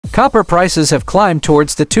Copper prices have climbed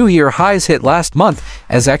towards the two-year highs hit last month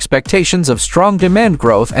as expectations of strong demand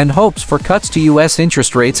growth and hopes for cuts to U.S.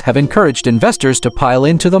 interest rates have encouraged investors to pile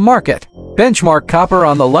into the market. Benchmark copper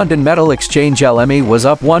on the London Metal Exchange LME was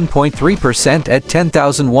up 1.3% at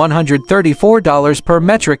 $10,134 per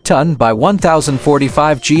metric ton by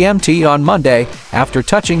 1,045 GMT on Monday after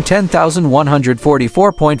touching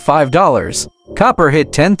 $10,144.5. Copper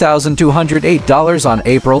hit $10,208 on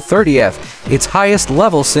April 30th, its highest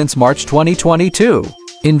level since March 2022.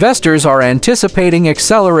 Investors are anticipating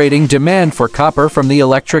accelerating demand for copper from the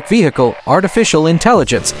electric vehicle, artificial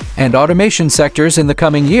intelligence, and automation sectors in the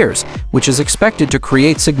coming years, which is expected to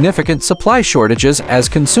create significant supply shortages as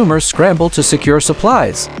consumers scramble to secure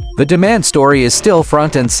supplies. The demand story is still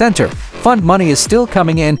front and center. Fund money is still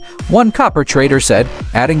coming in, one copper trader said,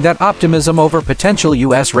 adding that optimism over potential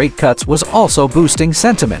U.S. rate cuts was also boosting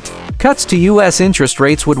sentiment. Cuts to U.S. interest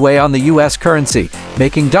rates would weigh on the U.S. currency,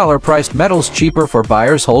 making dollar-priced metals cheaper for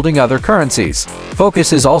buyers holding other currencies.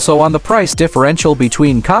 Focus is also on the price differential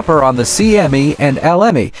between copper on the CME and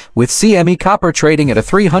LME, with CME copper trading at a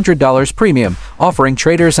 $300 premium, offering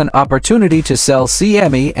traders an opportunity to sell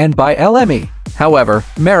CME and buy LME. However,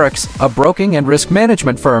 Merix, a broking and risk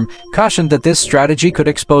management firm, cautioned that this strategy could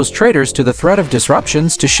expose traders to the threat of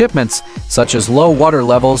disruptions to shipments, such as low water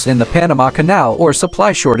levels in the Panama Canal or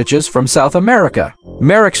supply shortages from South America.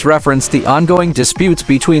 Merix referenced the ongoing disputes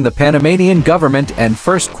between the Panamanian government and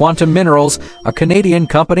First Quantum Minerals, a Canadian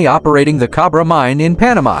company operating the Cobra mine in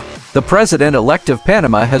Panama. The president-elect of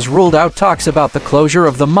Panama has ruled out talks about the closure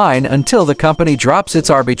of the mine until the company drops its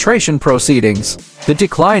arbitration proceedings. The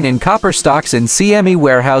decline in copper stocks in CME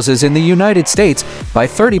warehouses in the United States by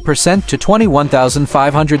 30% to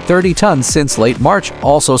 21,530 tons since late March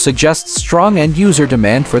also suggests strong end-user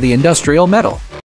demand for the industrial metal.